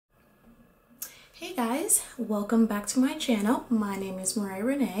Hey guys, welcome back to my channel. My name is Marah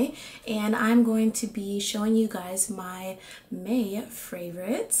Renee and I'm going to be showing you guys my May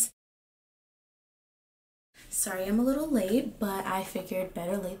favorites. Sorry I'm a little late, but I figured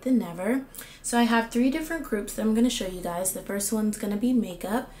better late than never. So I have three different groups that I'm going to show you guys. The first one's going to be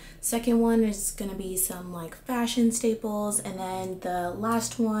makeup, second one is going to be some like fashion staples, and then the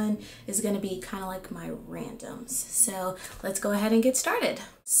last one is going to be kind of like my randoms. So let's go ahead and get started.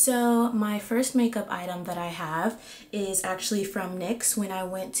 So my first makeup item that I have is actually from NYX when I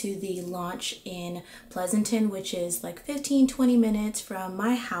went to the launch in Pleasanton, which is like 15-20 minutes from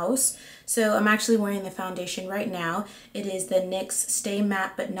my house. So I'm actually wearing the foundation right now. It is the NYX Stay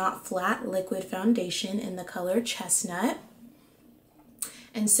Matte But Not Flat Liquid Foundation in the color Chestnut.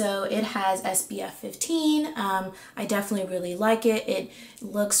 And so it has SPF 15. I definitely really like it. It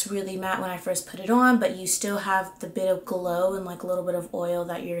looks really matte when I first put it on, but you still have the bit of glow and like a little bit of oil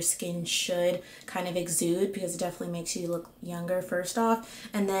that your skin should kind of exude, because it definitely makes you look younger first off.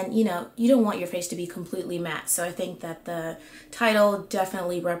 And then, you know, you don't want your face to be completely matte. So I think that the title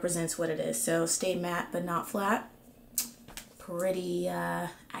definitely represents what it is. So Stay Matte But Not Flat. Pretty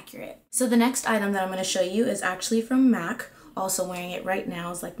accurate. So the next item that I'm going to show you is actually from MAC. Also wearing it right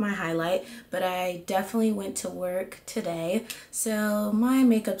now is like my highlight, but I definitely went to work today, so my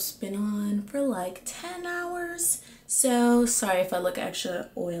makeup's been on for like 10 hours, so sorry if I look extra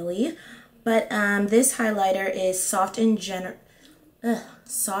oily. But this highlighter is soft and gentle,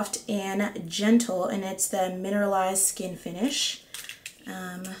 and it's the mineralized skin finish.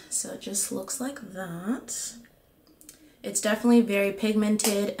 So it just looks like that. It's definitely very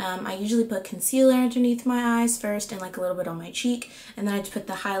pigmented. I usually put concealer underneath my eyes first and like a little bit on my cheek, and then I just put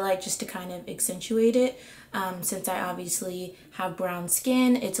the highlight just to kind of accentuate it. Since I obviously have brown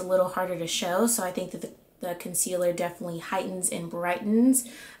skin, it's a little harder to show, so I think that the concealer definitely heightens and brightens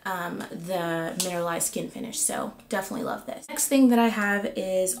the mineralized skin finish. So definitely love this. Next thing that I have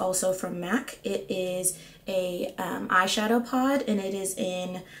is also from MAC. It is a eyeshadow pod, and it is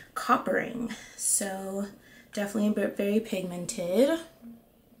in Coppering. So definitely very pigmented.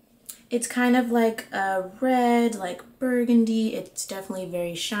 It's kind of like a red, like burgundy. It's definitely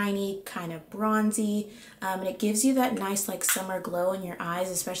very shiny, kind of bronzy, and it gives you that nice like summer glow in your eyes,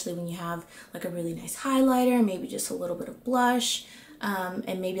 especially when you have like a really nice highlighter, maybe just a little bit of blush,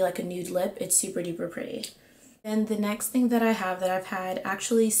 and maybe like a nude lip. It's super duper pretty. Then the next thing that I have that I've had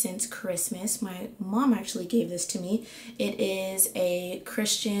actually since Christmas, my mom actually gave this to me. It is a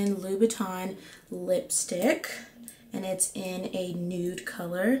Christian Louboutin lipstick, and it's in a nude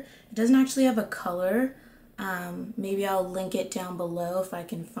color. It doesn't actually have a color. Maybe I'll link it down below if I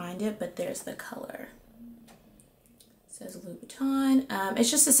can find it, but there's the color. It says Louboutin.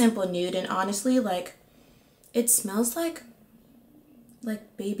 It's just a simple nude, and honestly, like, it smells like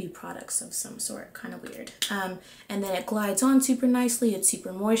baby products of some sort, kind of weird. And then it glides on super nicely. It's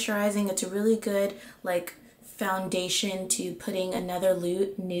super moisturizing. It's a really good like foundation to putting another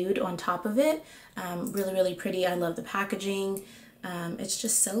nude on top of it. Really pretty. I love the packaging. It's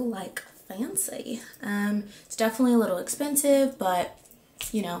just so like fancy. It's definitely a little expensive, but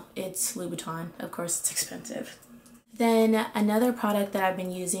you know, it's Louboutin. Of course it's expensive. Then another product that I've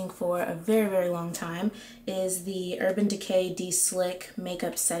been using for a very long time is the Urban Decay De-Slick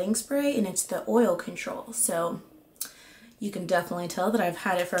Makeup Setting Spray, and it's the oil control. So you can definitely tell that I've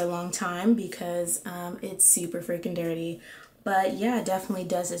had it for a long time because it's super freaking dirty. But yeah, it definitely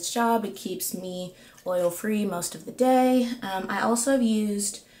does its job. It keeps me oil free most of the day. I also have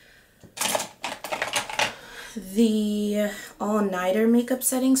used the all-nighter makeup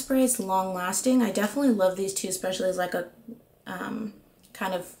setting spray. It's long lasting. I definitely love these two, especially as like a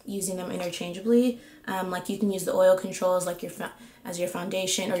kind of using them interchangeably. Like you can use the oil control as like your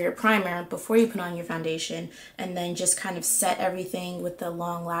foundation or your primer before you put on your foundation, and then just kind of set everything with the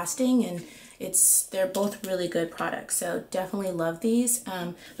long lasting, and they're both really good products, so definitely love these.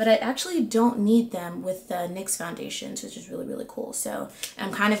 But I actually don't need them with the NYX foundations, which is really cool. So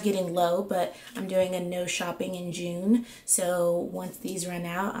I'm kind of getting low, but I'm doing a no shopping in June, so once these run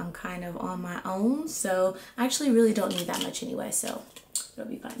out I'm kind of on my own, so I actually really don't need that much anyway, so it'll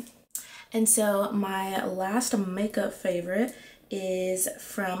be fine. And so my last makeup favorite is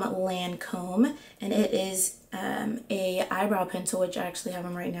from Lancome, and it is a eyebrow pencil, which I actually have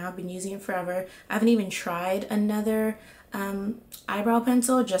them right now. I've been using it forever. I haven't even tried another eyebrow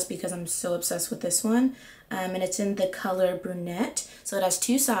pencil just because I'm so obsessed with this one, and it's in the color Brunette. So it has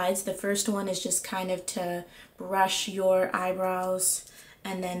two sides. The first one is just kind of to brush your eyebrows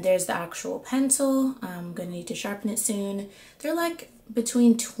And then there's the actual pencil. I'm gonna need to sharpen it soon. They're like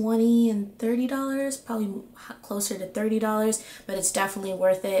between $20 and $30, probably closer to $30, but it's definitely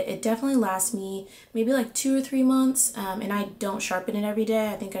worth it. It definitely lasts me maybe like 2 or 3 months, and I don't sharpen it every day.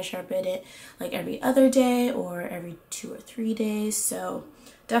 I think I sharpen it like every other day or every 2 or 3 days. So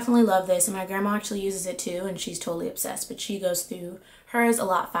definitely love this, and my grandma actually uses it too, and she's totally obsessed, but she goes through hers a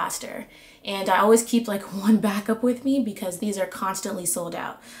lot faster. And I always keep like one backup with me because these are constantly sold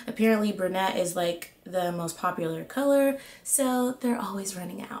out. Apparently brunette is like the most popular color, so they're always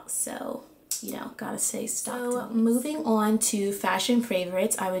running out. So, you know, gotta stay stocked. So moving on to fashion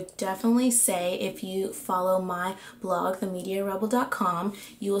favorites, I would definitely say if you follow my blog, themediarebel.com,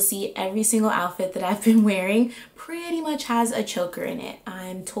 you will see every single outfit that I've been wearing pretty much has a choker in it.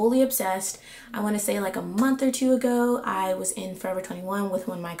 I'm totally obsessed. I want to say like a month or 2 ago, I was in Forever 21 with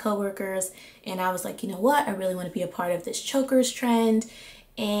one of my coworkers, and I was like, you know what, I really want to be a part of this chokers trend.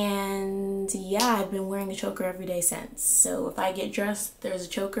 And yeah, I've been wearing a choker every day since. So if I get dressed, there's a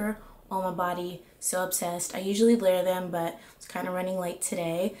choker on my body. So obsessed. I usually layer them, but it's kind of running late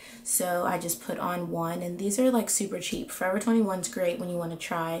today, so I just put on one, and these are like super cheap. Forever 21's great when you want to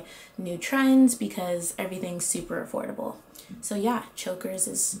try new trends because everything's super affordable. So yeah, chokers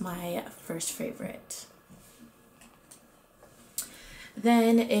is my first favorite.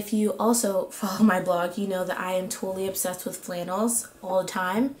 Then if you also follow my blog, you know that I am totally obsessed with flannels all the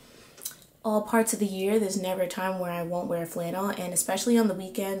time. All parts of the year, there's never a time where I won't wear flannel, and especially on the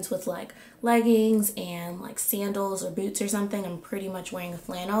weekends with like leggings and like sandals or boots or something, I'm pretty much wearing a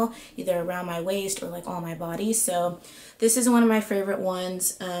flannel either around my waist or like on my body. So this is one of my favorite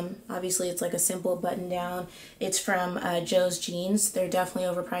ones. Obviously it's like a simple button down. It's from Joe's Jeans. They're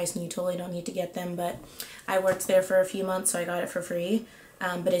definitely overpriced and you totally don't need to get them, but I worked there for a few months, so I got it for free.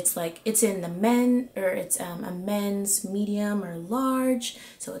 But it's like, it's in the it's a men's medium or large,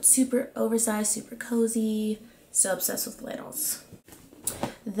 so it's super oversized, super cozy. So obsessed with flannels.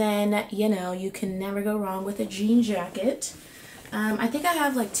 Then, you know, you can never go wrong with a jean jacket. I think I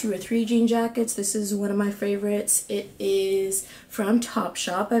have like 2 or 3 jean jackets. This is one of my favorites. It is from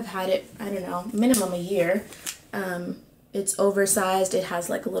Topshop. I've had it, I don't know, minimum a year. It's oversized. It has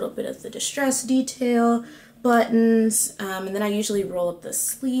like a little bit of the distress detail, buttons, and then I usually roll up the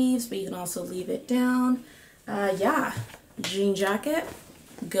sleeves, but you can also leave it down. Yeah, jean jacket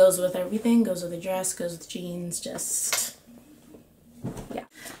goes with everything, goes with the dress, goes with jeans, just yeah.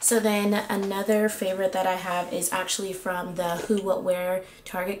 So then another favorite that I have is actually from the Who What Wear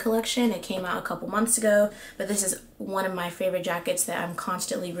Target collection. It came out a couple months ago, but this is one of my favorite jackets that I'm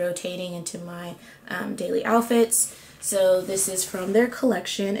constantly rotating into my daily outfits. So this is from their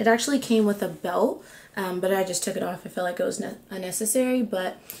collection. It actually came with a belt, but I just took it off. I felt like it was unnecessary,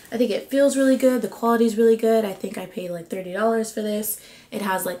 but I think it feels really good. The quality is really good. I think I paid like $30 for this. It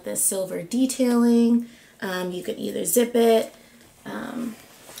has like this silver detailing. You could either zip it,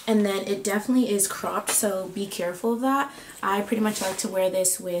 and then it definitely is cropped, so be careful of that. I pretty much like to wear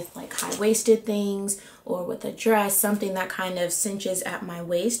this with like high-waisted things or with a dress, something that kind of cinches at my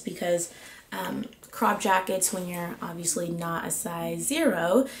waist, because crop jackets, when you're obviously not a size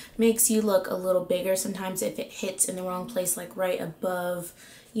 0, makes you look a little bigger sometimes if it hits in the wrong place, like right above,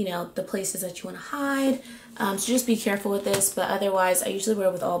 you know, the places that you want to hide. So just be careful with this, but otherwise I usually wear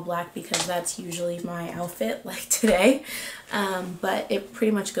it with all black because that's usually my outfit, like today. But it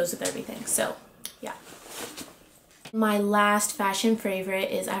pretty much goes with everything, so yeah. My last fashion favorite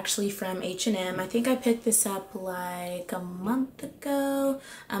is actually from H&M. I think I picked this up like a month ago.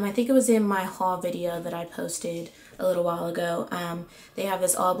 I think it was in my haul video that I posted a little while ago. They have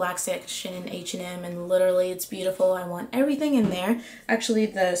this all black section in H&M, and literally it's beautiful. I want everything in there. Actually,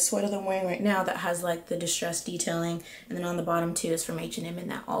 the sweater that I'm wearing right now that has like the distressed detailing, and then on the bottom too, is from H&M in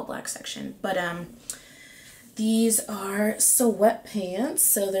that all black section. But these are sweatpants,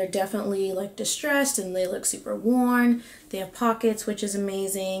 so they're definitely like distressed and they look super worn. They have pockets, which is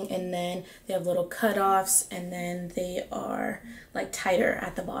amazing, and then they have little cutoffs, and then they are like tighter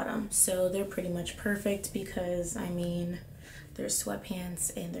at the bottom. So they're pretty much perfect because, I mean, they're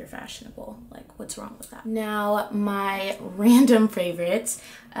sweatpants and they're fashionable. Like, what's wrong with that? Now, my random favorites.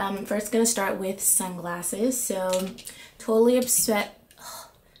 I'm first gonna start with sunglasses. So totally obsessed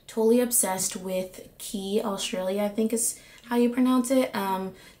with Quay, Australia, I think is how you pronounce it.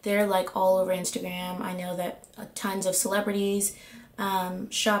 They're like all over Instagram. I know that tons of celebrities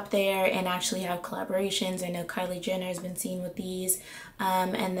shop there and actually have collaborations. I know Kylie Jenner has been seen with these.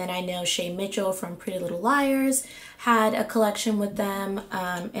 And then I know Shay Mitchell from Pretty Little Liars had a collection with them.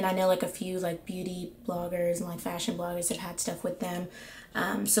 And I know like a few like beauty bloggers and like fashion bloggers have had stuff with them.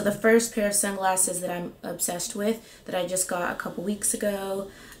 So the first pair of sunglasses that I'm obsessed with that I just got a couple weeks ago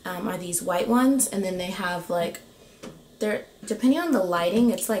are these white ones, and then they have like, they're, depending on the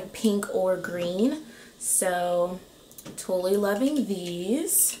lighting, it's like pink or green. So totally loving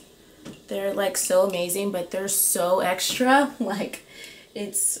these. They're like so amazing, but they're so extra, like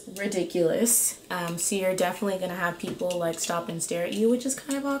it's ridiculous. So you're definitely gonna have people like stop and stare at you, which is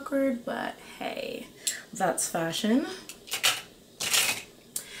kind of awkward, but hey, that's fashion.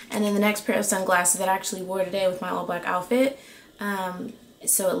 And then the next pair of sunglasses that I actually wore today with my all black outfit,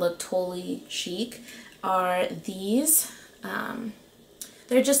 so it looked totally chic, are these.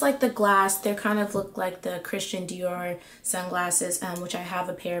 They're just like the glass. They kind of look like the Christian Dior sunglasses, which I have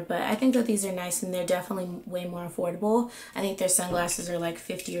a pair, but I think that these are nice and they're definitely way more affordable. I think their sunglasses are like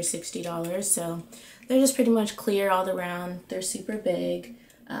 $50 or $60, so they're just pretty much clear all around. They're super big.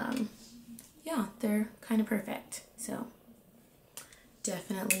 Yeah, they're kind of perfect. So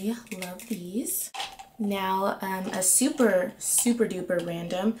definitely love these. Now, a super duper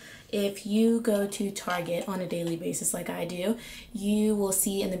random, if you go to Target on a daily basis like I do, you will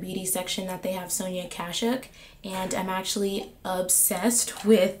see in the beauty section that they have Sonia Kashuk, and I'm actually obsessed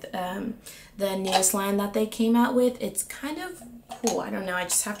with the newest line that they came out with. It's kind of cool. I don't know, I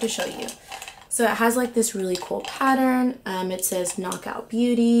just have to show you. So it has like this really cool pattern. It says Knockout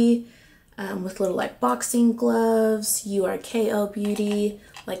Beauty with little like boxing gloves. You are KO Beauty.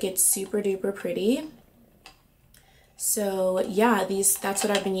 Like, it's super duper pretty. So yeah, that's what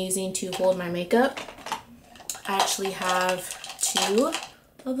I've been using to hold my makeup. I actually have 2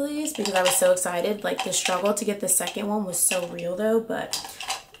 of these because I was so excited. Like, the struggle to get the second one was so real though, but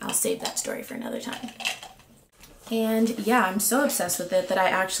I'll save that story for another time. And yeah, I'm so obsessed with it that I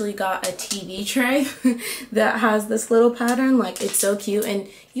actually got a TV tray that has this little pattern. Like, it's so cute, and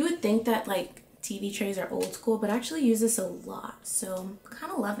you would think that like TV trays are old school, but I actually use this a lot, so I'm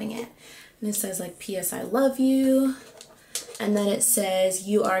kind of loving it. And it says like, P.S. I love you. And then it says,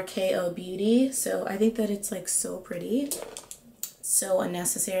 you are KO Beauty. So I think that it's like so pretty. So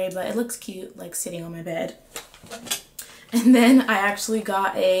unnecessary, but it looks cute like sitting on my bed. And then I actually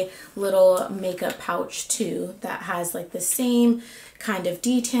got a little makeup pouch too that has like the same kind of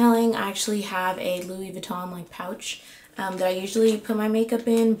detailing. I actually have a Louis Vuitton like pouch that I usually put my makeup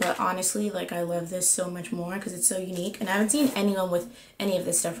in, but honestly, like, I love this so much more because it's so unique, and I haven't seen anyone with any of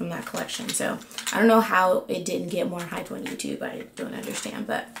this stuff from that collection, so I don't know how it didn't get more hype on YouTube. I don't understand,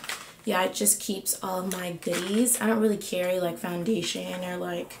 but yeah, it just keeps all of my goodies. I don't really carry like foundation or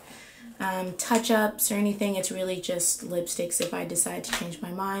like touch-ups or anything. It's really just lipsticks if I decide to change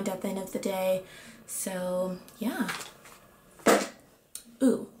my mind at the end of the day. So yeah.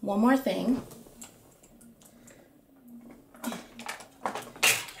 Ooh, one more thing.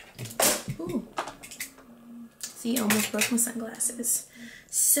 Ooh. See, almost broke my sunglasses.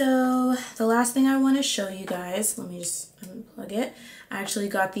 So the last thing I want to show you guys, let me just unplug it. I actually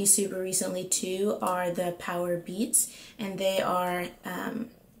got these super recently too, are the Power Beats, and they are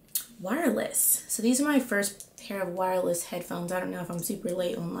wireless. So these are my first pair of wireless headphones. I don't know if I'm super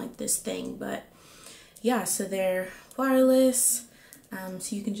late on like this thing, but yeah, so they're wireless.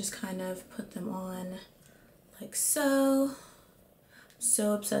 So you can just kind of put them on like so.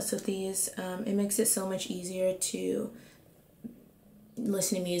 So obsessed with these. It makes it so much easier to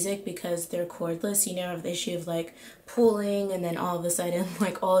listen to music because they're cordless. You never have the issue of like pulling and then all of a sudden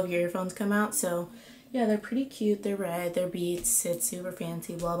like all of your earphones come out. So yeah, they're pretty cute. They're red, they're Beats, it's super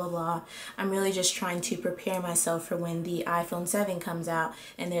fancy, blah blah blah. I'm really just trying to prepare myself for when the iPhone 7 comes out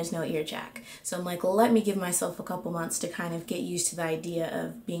and there's no ear jack. So I'm like, let me give myself a couple months to kind of get used to the idea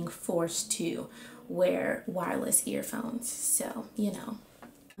of being forced to wear wireless earphones. So, you know.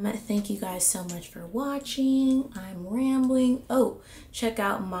 Thank you guys so much for watching. I'm rambling. Oh, check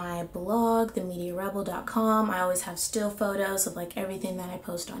out my blog, themediarebel.com. I always have still photos of like everything that I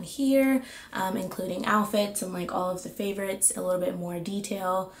post on here, including outfits and like all of the favorites, a little bit more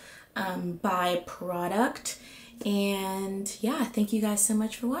detail by product. And yeah, thank you guys so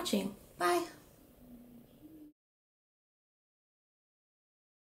much for watching. Bye.